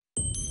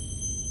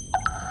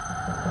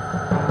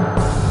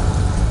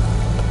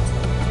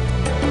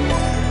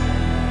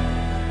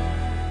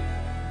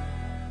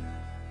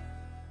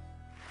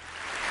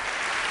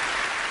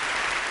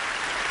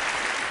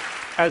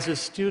As a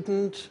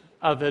student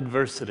of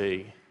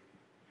adversity,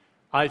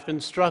 I've been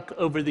struck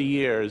over the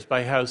years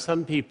by how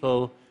some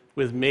people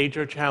with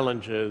major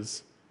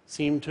challenges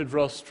seem to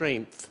draw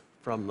strength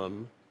from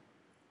them.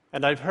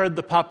 And I've heard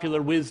the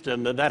popular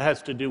wisdom that that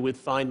has to do with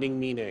finding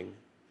meaning.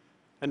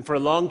 And for a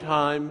long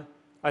time,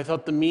 I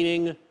thought the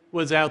meaning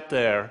was out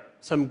there,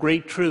 some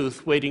great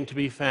truth waiting to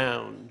be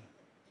found.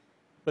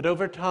 But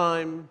over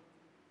time,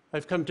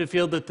 I've come to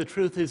feel that the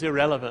truth is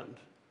irrelevant.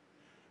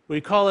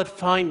 We call it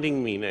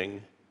finding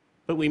meaning,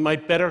 but we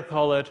might better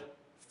call it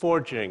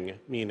forging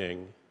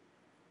meaning.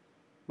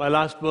 My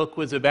last book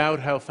was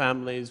about how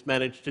families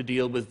manage to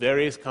deal with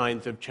various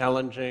kinds of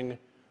challenging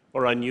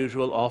or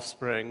unusual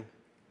offspring.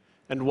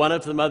 And one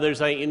of the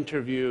mothers I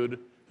interviewed,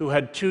 who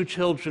had 2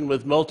 children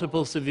with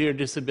multiple severe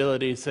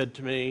disabilities, said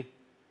to me,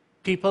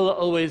 "People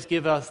always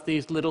give us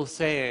these little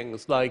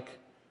sayings like,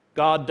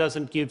 'God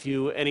doesn't give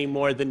you any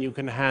more than you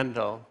can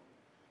handle.'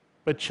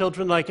 But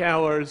children like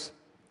ours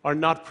are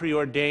not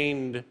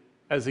preordained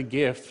as a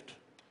gift.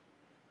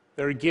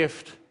 They're a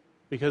gift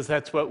because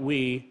that's what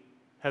we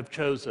have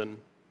chosen."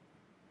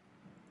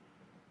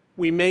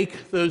 We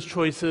make those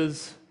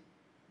choices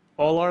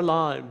all our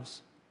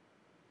lives.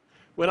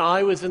 When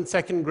I was in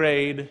 2nd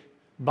grade,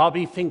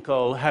 Bobby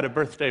Finkel had a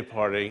birthday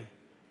party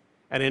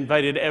and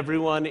invited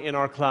everyone in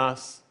our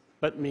class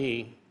but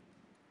me.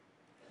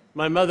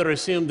 My mother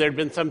assumed there'd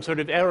been some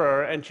sort of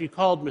error, and she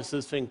called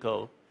Mrs.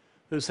 Finkel,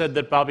 who said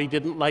that Bobby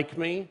didn't like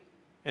me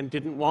and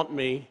didn't want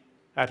me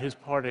at his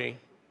party.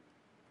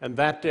 And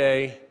that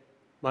day,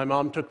 my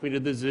mom took me to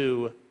the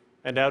zoo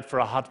and out for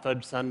a hot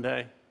fudge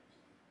sundae.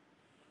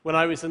 When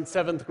I was in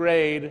 7th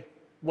grade,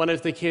 one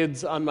of the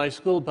kids on my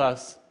school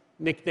bus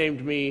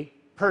nicknamed me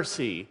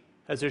Percy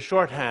as a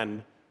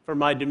shorthand for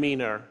my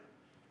demeanor.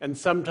 And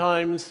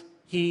sometimes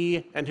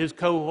he and his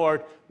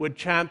cohort would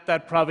chant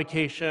that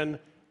provocation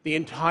the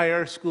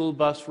entire school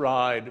bus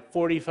ride,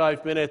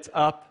 45 minutes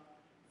up,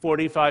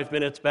 45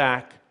 minutes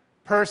back.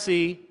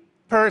 Percy,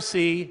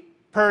 Percy,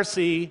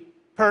 Percy,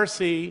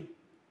 Percy.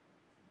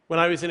 When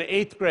I was in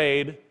 8th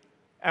grade,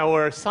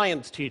 our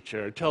science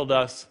teacher told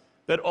us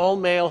that all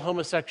male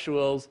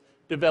homosexuals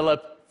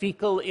develop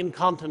fecal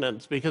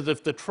incontinence because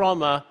of the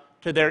trauma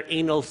to their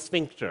anal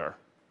sphincter.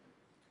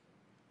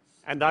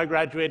 And I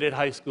graduated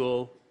high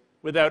school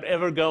without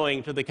ever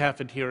going to the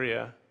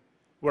cafeteria,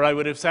 where I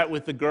would have sat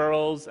with the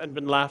girls and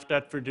been laughed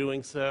at for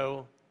doing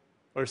so,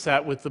 or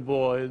sat with the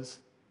boys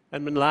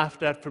and been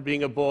laughed at for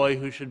being a boy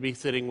who should be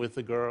sitting with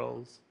the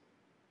girls.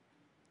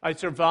 I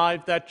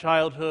survived that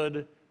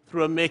childhood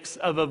through a mix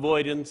of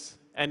avoidance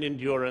and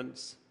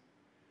endurance.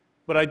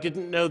 What I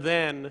didn't know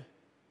then,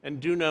 and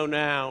do know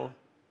now,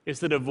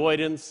 is that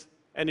avoidance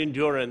and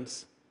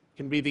endurance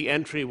can be the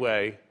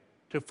entryway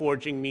to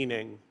forging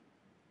meaning.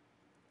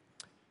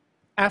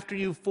 After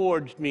you've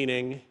forged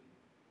meaning,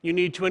 you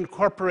need to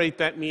incorporate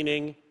that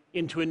meaning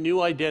into a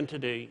new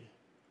identity.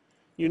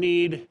 You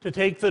need to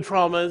take the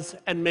traumas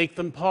and make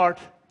them part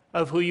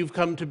of who you've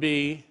come to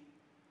be,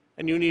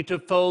 and you need to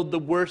fold the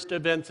worst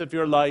events of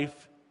your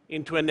life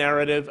into a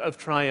narrative of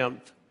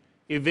triumph,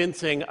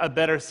 evincing a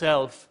better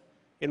self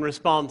in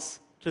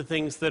response to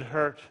things that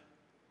hurt.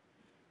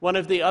 One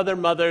of the other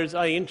mothers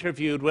I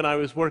interviewed when I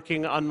was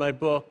working on my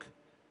book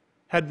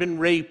had been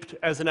raped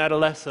as an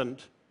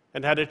adolescent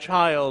and had a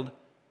child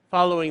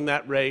following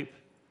that rape,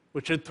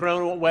 which had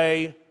thrown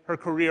away her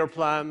career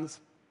plans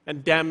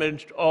and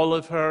damaged all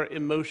of her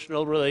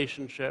emotional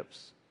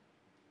relationships.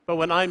 But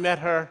when I met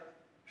her,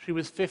 she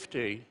was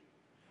 50,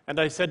 and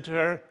I said to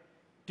her,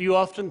 "Do you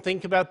often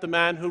think about the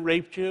man who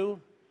raped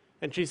you?"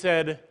 And she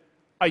said,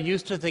 "I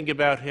used to think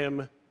about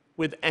him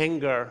with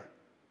anger,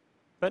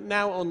 but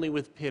now only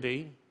with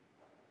pity."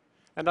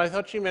 And I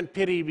thought she meant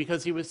pity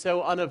because he was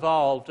so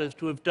unevolved as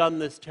to have done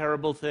this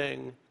terrible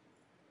thing.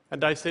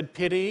 And I said,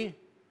 "Pity?"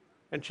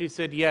 And she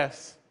said,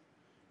 "Yes,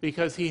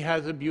 because he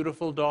has a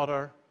beautiful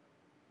daughter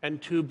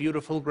and 2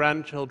 beautiful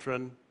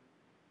grandchildren,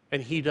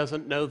 and he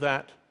doesn't know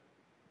that,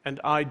 and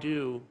I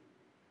do.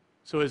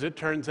 So as it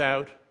turns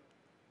out,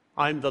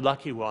 I'm the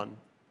lucky one."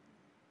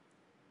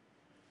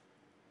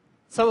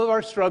 Some of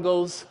our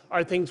struggles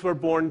are things we're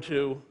born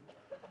to: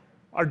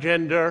 our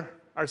gender,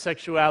 our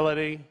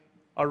sexuality,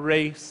 our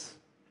race,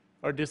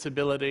 our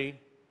disability.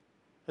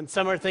 And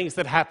some are things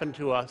that happen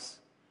to us: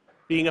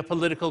 being a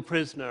political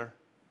prisoner,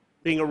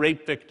 being a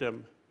rape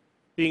victim,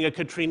 being a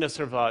Katrina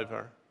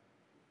survivor.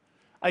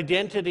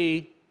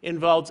 Identity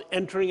involves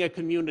entering a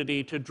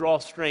community to draw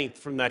strength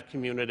from that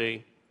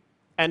community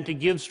and to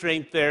give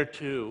strength there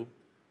too.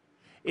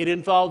 It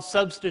involves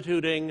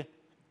substituting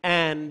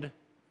 "and"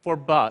 for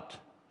 "but,"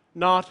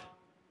 not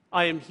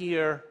 "I am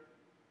here,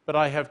 but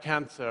I have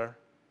cancer,"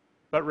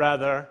 but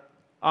rather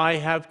 "I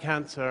have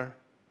cancer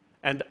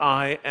and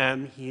I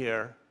am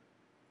here."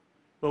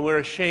 When we're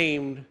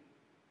ashamed,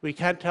 we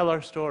can't tell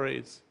our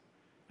stories,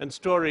 and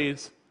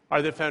stories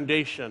are the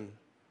foundation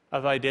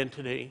of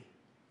identity.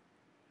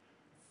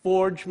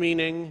 Forge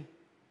meaning,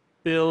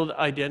 build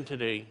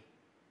identity.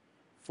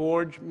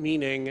 Forge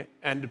meaning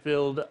and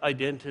build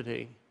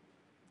identity.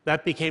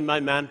 That became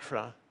my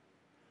mantra.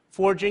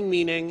 Forging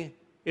meaning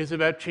is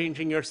about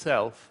changing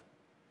yourself.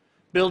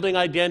 Building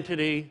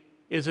identity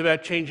is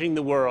about changing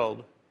the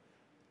world.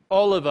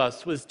 All of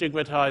us with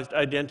stigmatized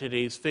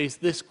identities face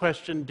this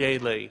question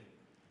daily: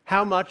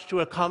 how much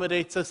to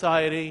accommodate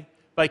society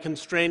by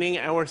constraining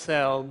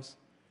ourselves,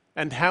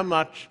 and how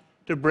much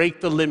to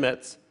break the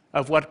limits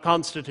of what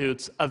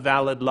constitutes a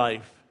valid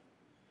life?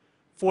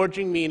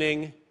 Forging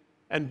meaning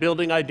and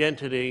building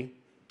identity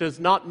does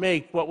not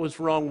make what was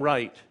wrong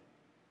right.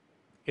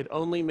 It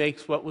only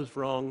makes what was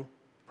wrong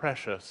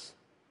precious.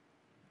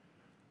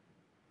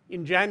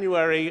 In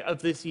January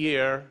of this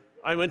year,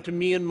 I went to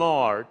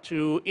Myanmar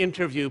to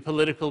interview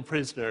political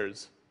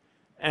prisoners,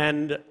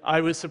 and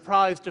I was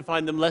surprised to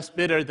find them less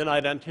bitter than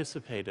I'd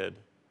anticipated.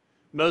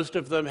 Most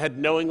of them had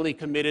knowingly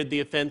committed the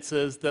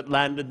offenses that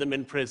landed them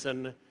in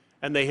prison,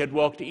 and they had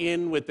walked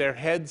in with their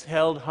heads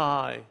held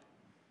high,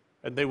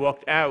 and they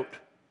walked out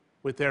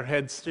with their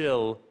heads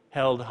still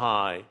held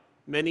high,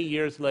 many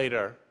years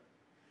later.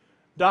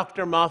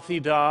 Dr.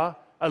 Mathi Da,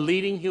 a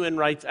leading human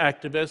rights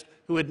activist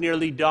who had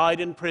nearly died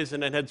in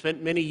prison and had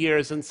spent many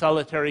years in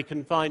solitary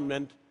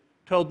confinement,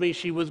 told me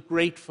she was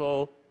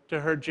grateful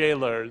to her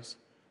jailers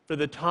for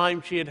the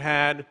time she had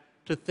had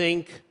to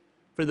think,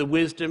 for the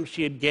wisdom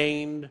she had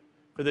gained,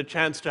 for the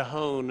chance to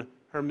hone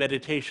her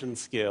meditation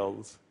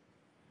skills.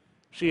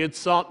 She had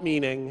sought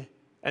meaning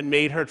and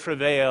made her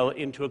travail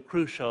into a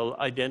crucial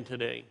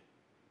identity.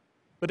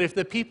 But if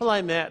the people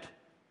I met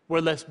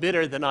were less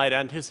bitter than I'd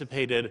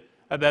anticipated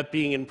about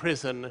being in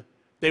prison,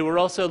 they were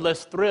also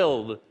less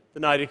thrilled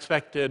than I'd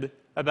expected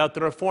about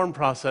the reform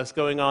process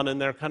going on in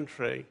their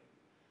country.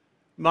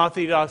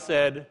 Mathida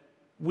said,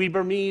 "We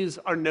Burmese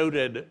are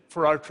noted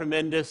for our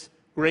tremendous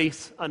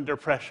grace under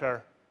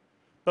pressure,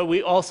 but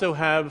we also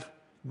have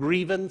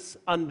grievance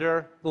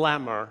under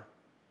glamour,"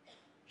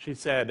 she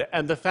said,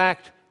 "and the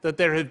fact that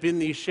there have been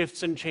these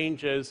shifts and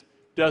changes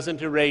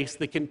doesn't erase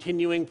the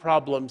continuing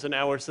problems in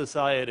our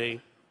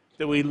society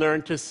that we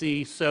learned to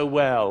see so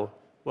well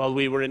while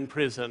we were in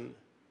prison."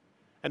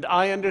 And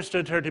I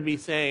understood her to be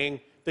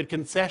saying that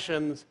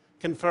concessions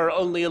confer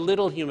only a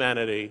little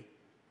humanity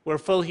where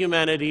full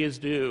humanity is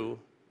due,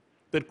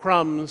 that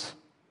crumbs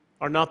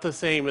are not the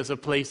same as a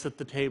place at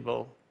the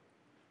table,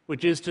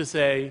 which is to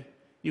say,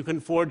 you can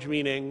forge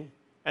meaning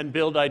and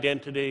build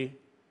identity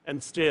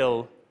and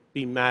still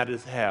be mad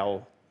as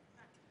hell.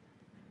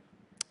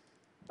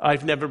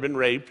 I've never been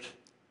raped,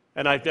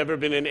 and I've never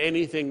been in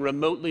anything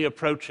remotely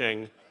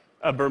approaching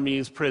a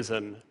Burmese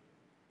prison.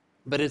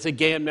 But as a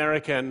gay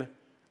American,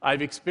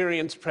 I've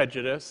experienced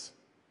prejudice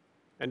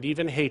and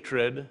even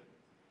hatred,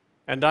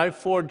 and I've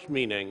forged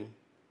meaning,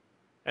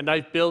 and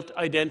I've built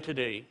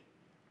identity,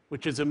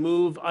 which is a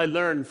move I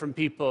learned from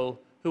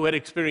people who had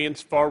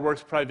experienced far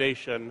worse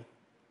privation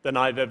than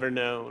I've ever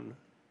known.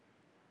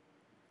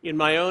 In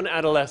my own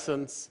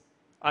adolescence,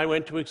 I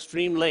went to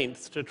extreme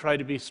lengths to try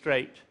to be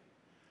straight.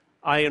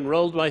 I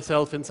enrolled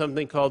myself in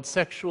something called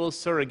sexual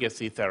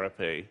surrogacy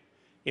therapy,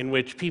 in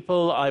which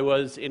people I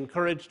was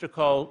encouraged to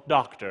call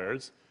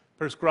doctors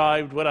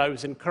prescribed what I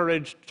was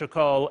encouraged to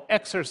call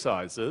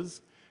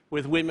exercises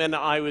with women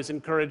I was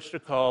encouraged to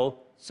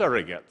call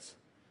surrogates,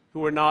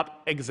 who were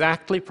not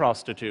exactly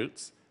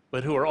prostitutes,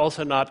 but who were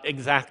also not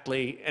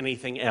exactly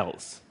anything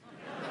else.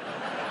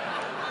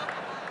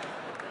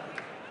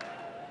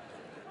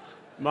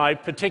 My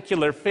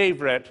particular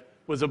favorite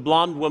was a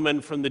blonde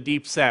woman from the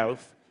Deep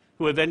South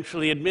who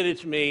eventually admitted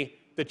to me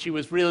that she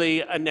was really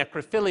a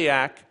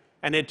necrophiliac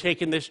and had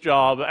taken this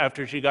job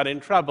after she got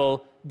in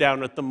trouble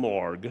down at the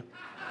morgue.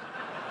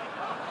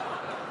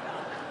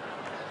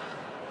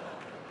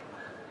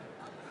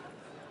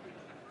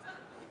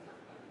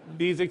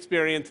 These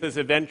experiences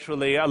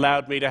eventually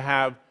allowed me to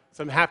have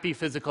some happy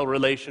physical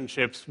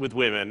relationships with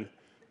women,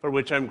 for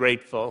which I'm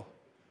grateful.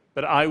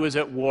 But I was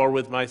at war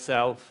with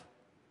myself,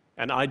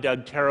 and I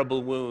dug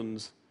terrible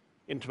wounds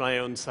into my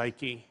own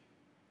psyche.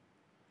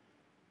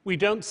 We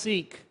don't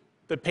seek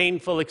the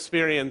painful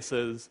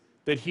experiences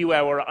that hew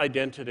our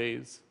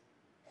identities,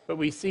 but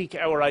we seek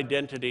our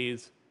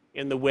identities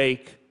in the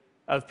wake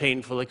of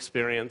painful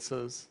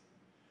experiences.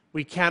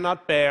 We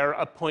cannot bear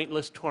a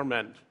pointless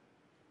torment,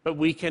 but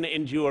we can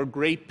endure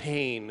great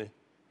pain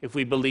if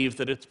we believe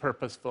that it's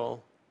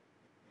purposeful.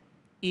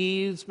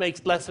 Ease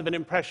makes less of an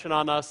impression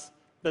on us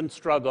than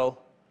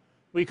struggle.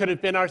 We could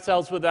have been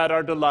ourselves without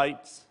our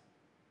delights,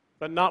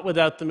 but not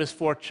without the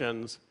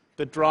misfortunes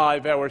that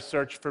drive our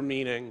search for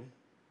meaning.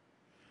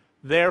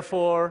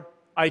 Therefore,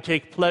 I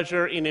take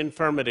pleasure in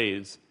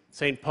infirmities,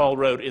 St. Paul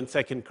wrote in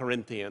 2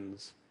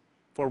 Corinthians.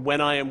 For when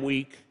I am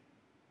weak,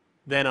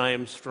 then I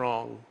am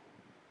strong.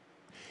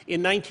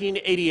 In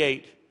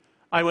 1988,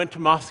 I went to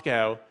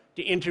Moscow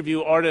to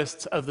interview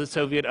artists of the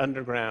Soviet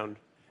underground,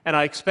 and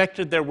I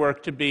expected their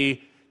work to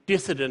be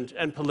dissident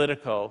and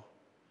political.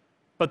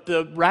 But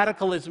the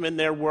radicalism in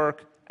their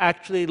work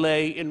actually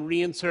lay in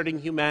reinserting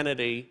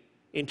humanity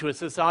into a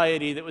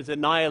society that was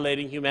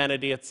annihilating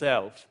humanity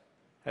itself,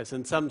 as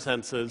in some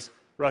senses,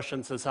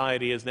 Russian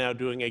society is now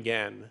doing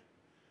again.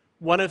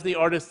 One of the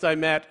artists I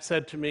met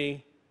said to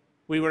me,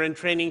 "We were in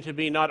training to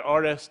be not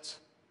artists,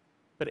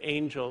 but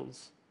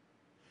angels."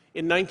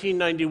 In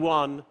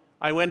 1991,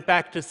 I went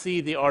back to see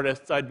the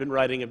artists I'd been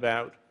writing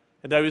about,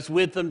 and I was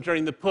with them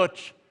during the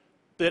putsch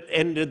that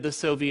ended the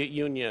Soviet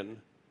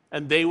Union,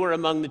 and they were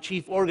among the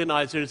chief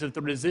organizers of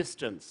the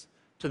resistance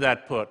to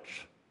that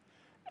putsch.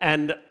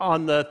 And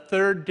on the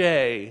third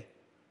day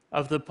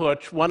of the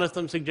putsch, one of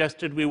them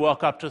suggested we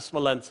walk up to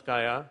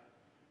Smolenskaya,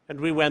 and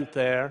we went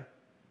there,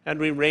 and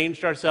we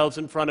ranged ourselves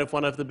in front of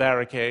one of the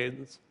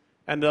barricades,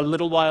 and a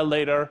little while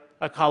later,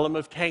 a column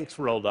of tanks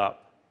rolled up.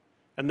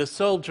 And the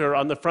soldier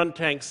on the front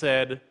tank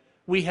said,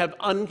 "We have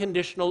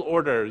unconditional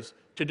orders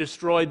to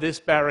destroy this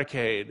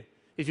barricade.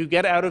 If you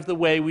get out of the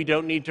way, we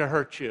don't need to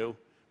hurt you.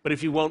 But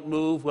if you won't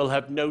move, we'll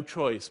have no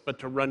choice but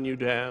to run you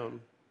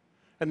down."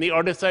 And the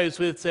artist I was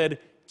with said,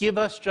 "Give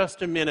us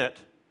just a minute.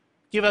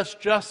 Give us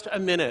just a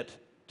minute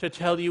to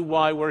tell you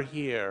why we're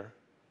here."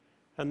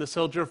 And the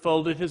soldier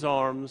folded his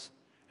arms,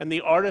 and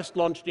the artist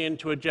launched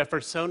into a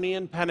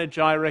Jeffersonian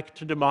panegyric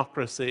to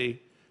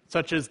democracy,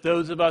 such as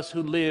those of us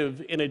who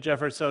live in a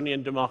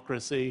Jeffersonian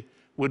democracy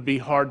would be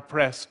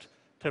hard-pressed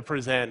to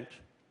present.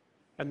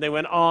 And they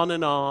went on,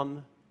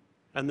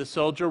 and the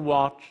soldier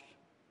watched,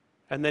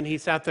 and then he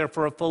sat there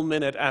for a full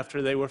minute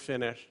after they were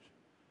finished,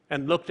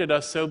 and looked at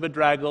us so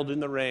bedraggled in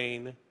the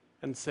rain,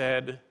 and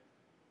said,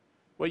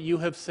 "What you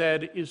have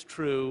said is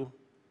true,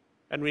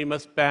 and we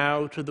must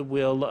bow to the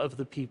will of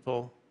the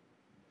people.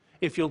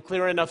 If you'll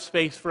clear enough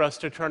space for us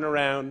to turn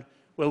around,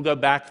 we'll go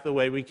back the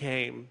way we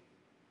came."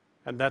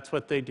 And that's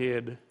what they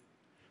did.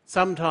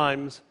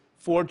 Sometimes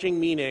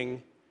forging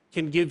meaning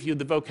can give you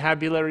the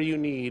vocabulary you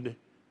need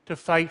to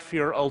fight for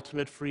your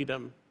ultimate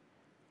freedom.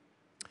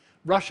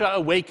 Russia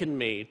awakened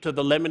me to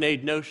the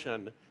lemonade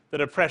notion that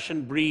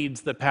oppression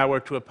breeds the power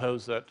to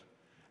oppose it,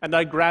 and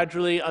I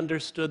gradually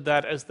understood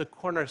that as the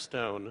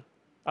cornerstone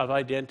of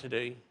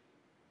identity.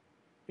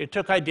 It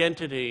took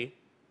identity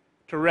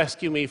to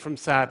rescue me from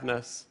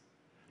sadness.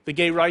 The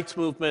gay rights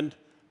movement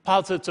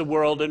posits a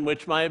world in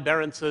which my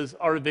aberrances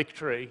are a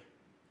victory.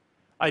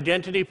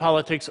 Identity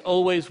politics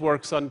always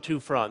works on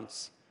two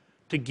fronts: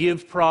 to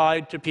give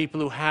pride to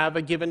people who have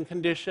a given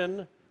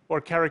condition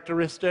or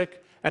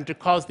characteristic, and to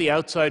cause the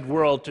outside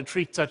world to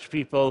treat such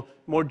people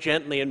more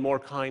gently and more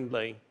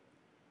kindly.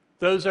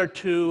 Those are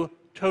two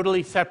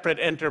totally separate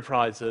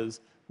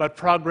enterprises, but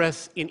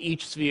progress in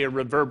each sphere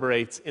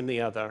reverberates in the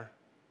other.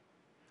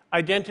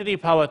 Identity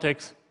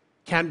politics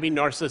can be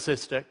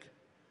narcissistic.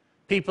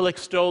 People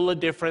extol a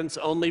difference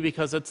only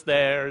because it's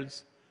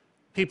theirs.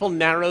 People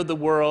narrow the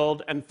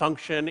world and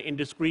function in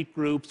discrete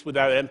groups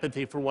without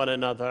empathy for one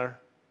another.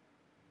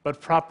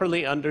 But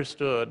properly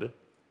understood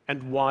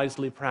and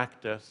wisely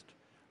practiced,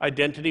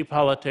 identity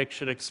politics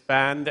should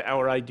expand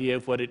our idea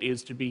of what it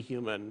is to be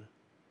human.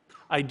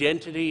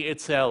 Identity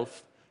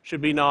itself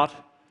should be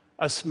not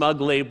a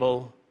smug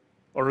label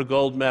or a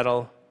gold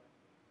medal,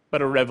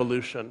 but a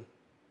revolution.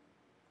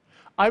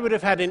 I would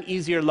have had an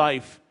easier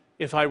life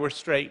if I were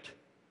straight,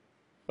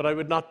 but I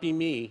would not be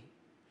me.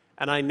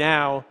 And I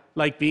now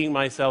like being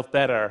myself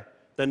better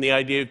than the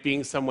idea of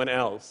being someone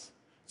else,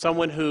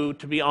 someone who,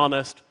 to be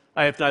honest,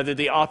 I have neither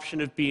the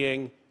option of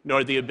being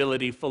nor the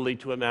ability fully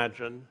to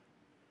imagine.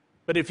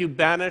 But if you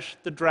banish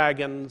the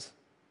dragons,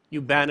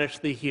 you banish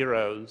the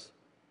heroes,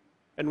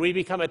 and we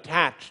become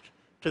attached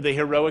to the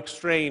heroic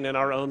strain in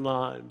our own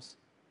lives.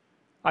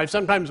 I've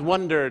sometimes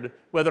wondered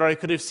whether I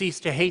could have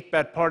ceased to hate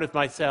that part of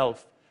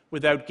myself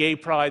without Gay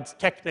Pride's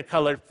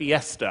Technicolor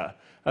fiesta,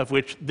 of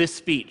which this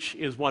speech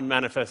is one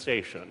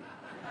manifestation.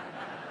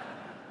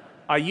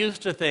 I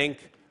used to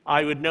think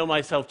I would know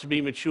myself to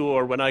be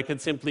mature when I could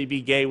simply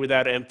be gay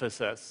without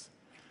emphasis.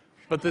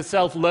 But the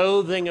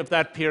self-loathing of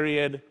that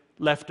period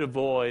left a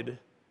void,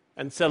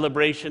 and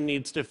celebration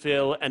needs to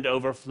fill and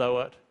overflow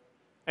it.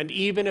 And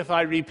even if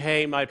I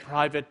repay my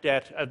private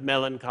debt of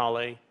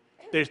melancholy,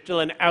 there's still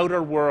an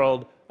outer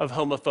world of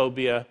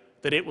homophobia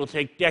that it will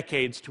take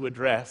decades to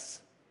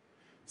address.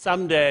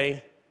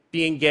 Someday,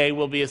 being gay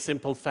will be a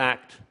simple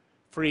fact,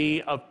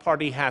 free of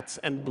party hats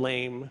and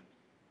blame,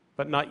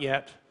 but not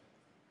yet.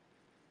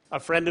 A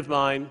friend of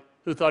mine,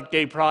 who thought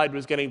gay pride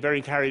was getting very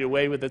carried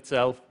away with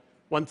itself,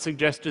 once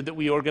suggested that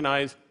we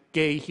organize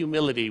Gay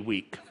Humility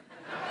Week.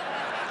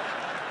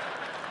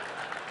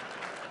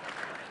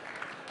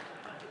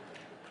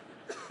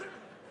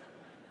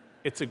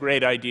 It's a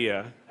great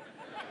idea,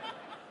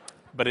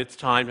 but its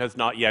time has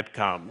not yet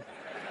come.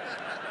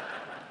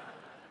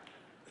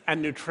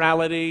 And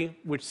neutrality,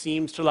 which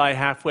seems to lie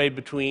halfway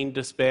between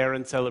despair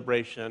and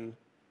celebration,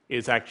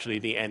 is actually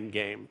the end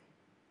game.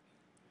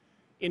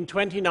 In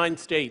 29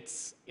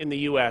 states in the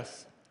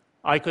US,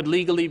 I could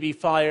legally be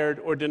fired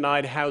or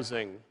denied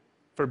housing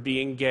for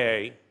being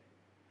gay.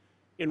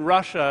 In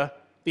Russia,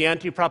 the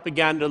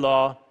anti-propaganda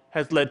law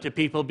has led to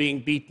people being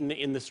beaten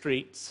in the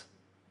streets.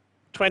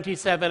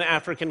 27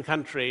 African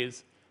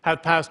countries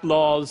have passed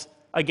laws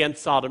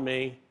against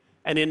sodomy,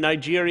 and in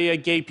Nigeria,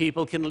 gay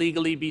people can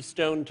legally be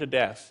stoned to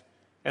death,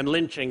 and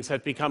lynchings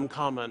have become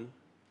common.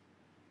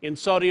 In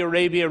Saudi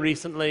Arabia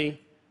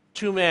recently,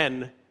 2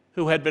 men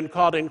who had been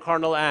caught in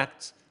carnal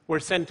acts were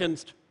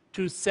sentenced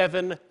to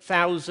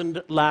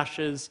 7,000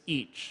 lashes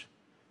each.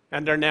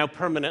 and are now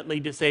permanently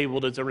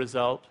disabled as a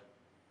result.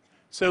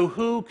 So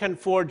who can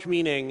forge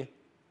meaning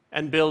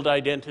and build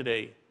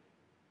identity?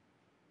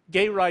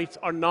 Gay rights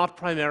are not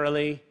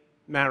primarily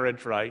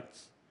marriage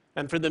rights,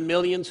 and for the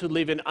millions who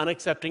live in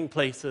unaccepting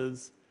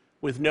places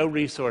with no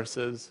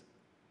resources,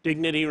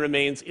 dignity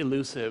remains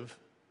elusive.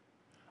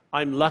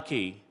 I'm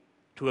lucky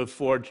to have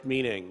forged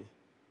meaning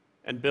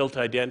and built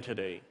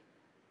identity,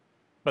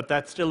 but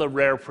that's still a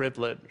rare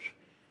privilege,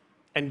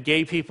 and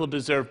gay people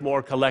deserve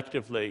more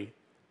collectively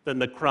than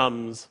the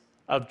crumbs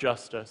of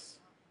justice.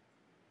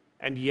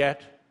 And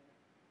yet,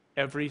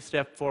 every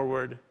step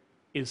forward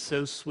is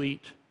so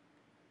sweet.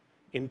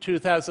 In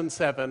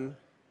 2007,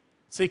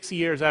 6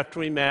 years after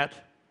we met,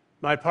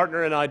 my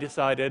partner and I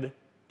decided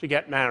to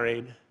get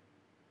married.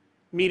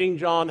 Meeting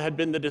John had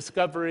been the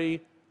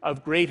discovery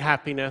of great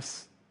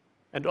happiness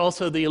and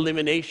also the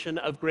elimination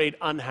of great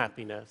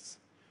unhappiness.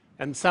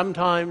 And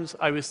sometimes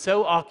I was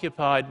so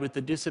occupied with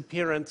the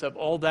disappearance of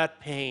all that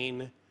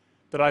pain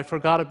that I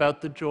forgot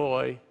about the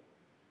joy,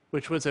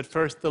 which was at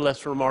first the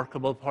less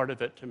remarkable part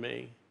of it to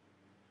me.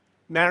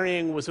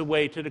 Marrying was a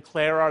way to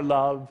declare our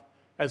love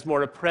as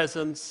more a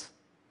presence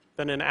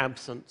than an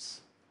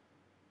absence.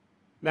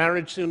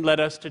 Marriage soon led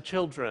us to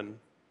children,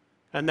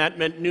 and that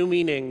meant new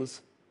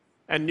meanings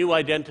and new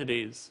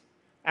identities,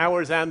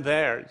 ours and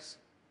theirs.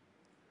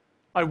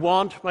 I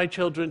want my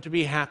children to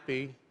be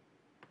happy,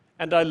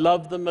 and I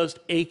love them most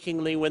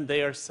achingly when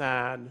they are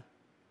sad.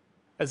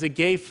 As a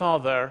gay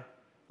father,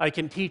 I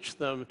can teach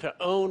them to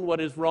own what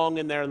is wrong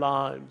in their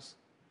lives.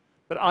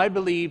 But I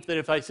believe that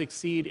if I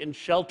succeed in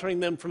sheltering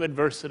them from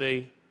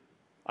adversity,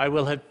 I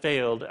will have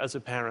failed as a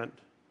parent.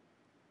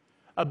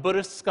 A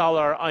Buddhist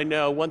scholar I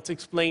know once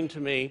explained to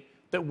me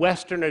that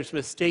Westerners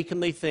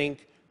mistakenly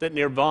think that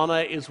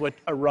nirvana is what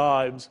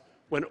arrives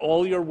when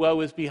all your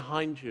woe is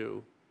behind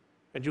you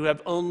and you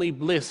have only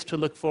bliss to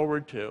look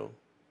forward to.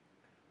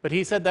 But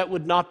he said that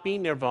would not be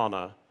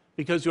nirvana,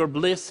 because your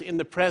bliss in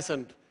the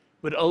present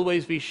would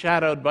always be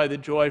shadowed by the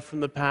joy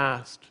from the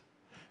past.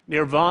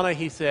 Nirvana,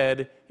 he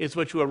said, is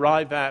what you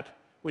arrive at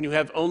when you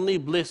have only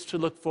bliss to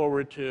look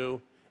forward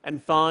to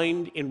and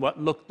find in what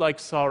looked like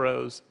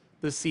sorrows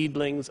the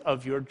seedlings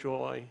of your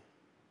joy.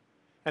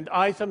 And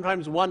I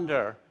sometimes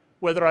wonder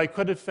whether I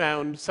could have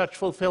found such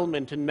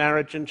fulfillment in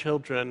marriage and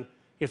children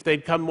if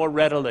they'd come more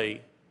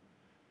readily,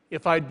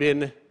 if I'd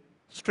been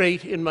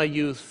straight in my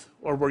youth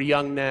or were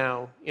young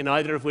now, in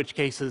either of which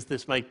cases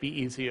this might be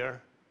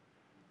easier.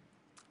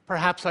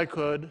 Perhaps I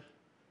could.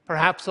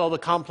 Perhaps all the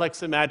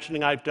complex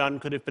imagining I've done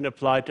could have been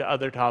applied to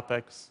other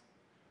topics.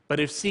 But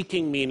if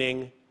seeking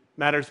meaning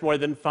matters more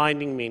than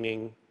finding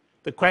meaning,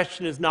 the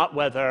question is not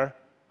whether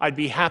I'd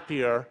be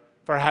happier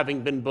for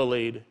having been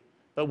bullied,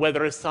 but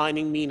whether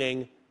assigning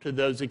meaning to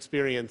those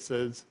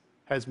experiences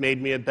has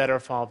made me a better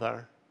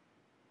father.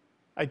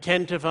 I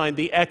tend to find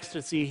the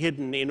ecstasy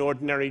hidden in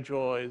ordinary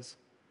joys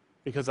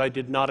because I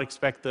did not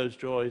expect those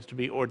joys to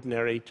be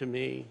ordinary to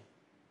me.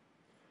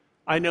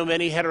 I know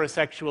many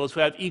heterosexuals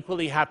who have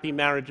equally happy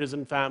marriages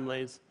and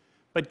families,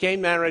 but gay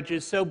marriage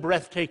is so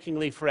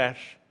breathtakingly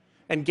fresh,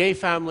 and gay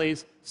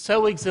families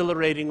so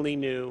exhilaratingly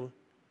new,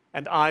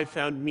 and I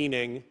found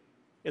meaning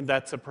in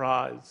that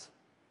surprise.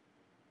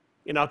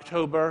 In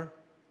October,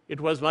 it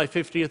was my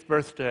 50th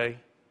birthday,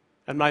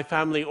 and my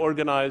family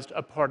organized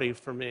a party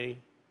for me.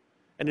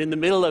 And in the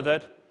middle of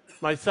it,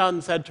 my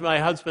son said to my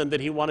husband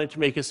that he wanted to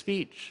make a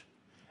speech.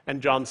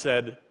 And John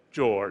said,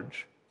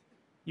 "George,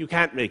 you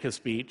can't make a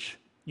speech.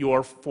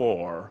 You're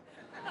 4.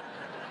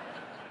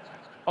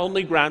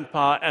 Only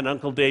Grandpa and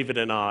Uncle David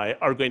and I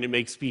are going to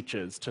make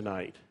speeches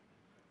tonight."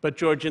 But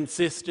George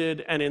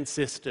insisted and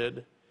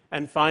insisted.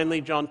 And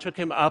finally, John took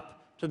him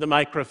up to the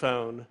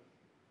microphone.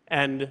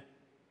 And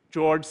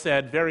George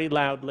said very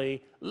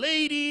loudly,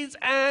 "Ladies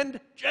and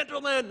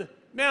gentlemen,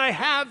 may I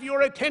have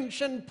your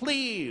attention,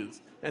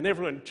 please?" And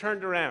everyone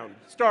turned around,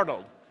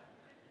 startled.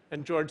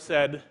 And George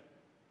said,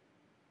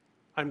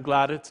 "I'm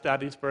glad it's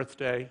Daddy's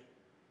birthday.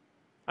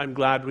 I'm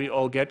glad we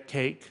all get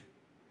cake.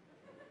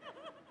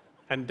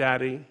 And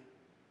Daddy,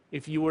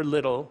 if you were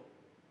little,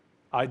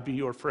 I'd be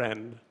your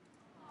friend."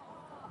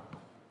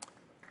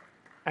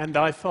 And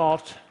I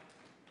thought,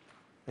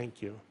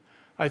 thank you,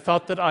 I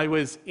thought that I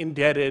was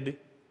indebted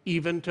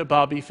even to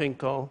Bobby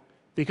Finkel,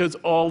 because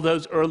all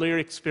those earlier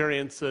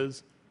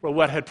experiences were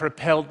what had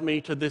propelled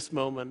me to this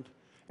moment.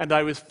 And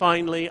I was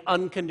finally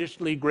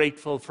unconditionally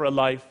grateful for a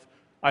life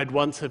I'd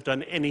once have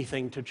done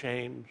anything to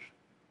change.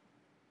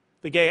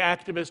 The gay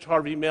activist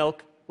Harvey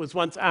Milk was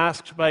once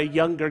asked by a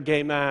younger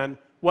gay man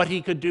what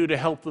he could do to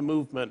help the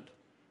movement.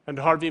 And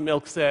Harvey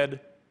Milk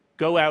said,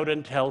 "Go out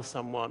and tell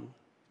someone."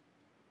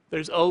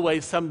 There's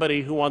always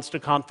somebody who wants to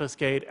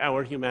confiscate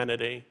our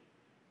humanity,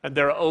 and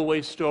there are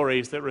always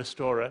stories that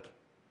restore it.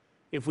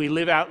 If we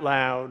live out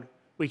loud,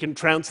 we can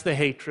trounce the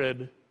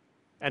hatred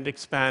and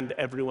expand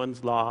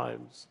everyone's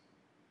lives.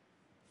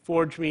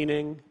 Forge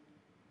meaning,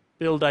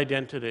 build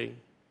identity.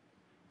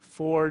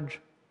 Forge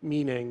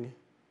meaning,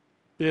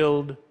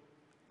 build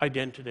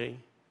identity,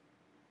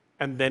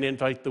 and then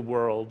invite the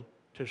world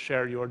to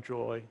share your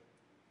joy.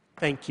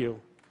 Thank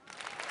you.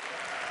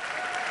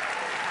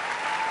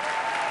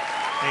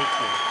 Thank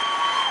you.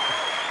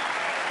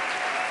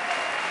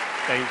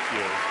 Thank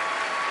you.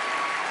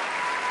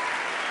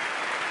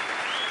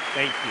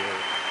 Thank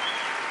you.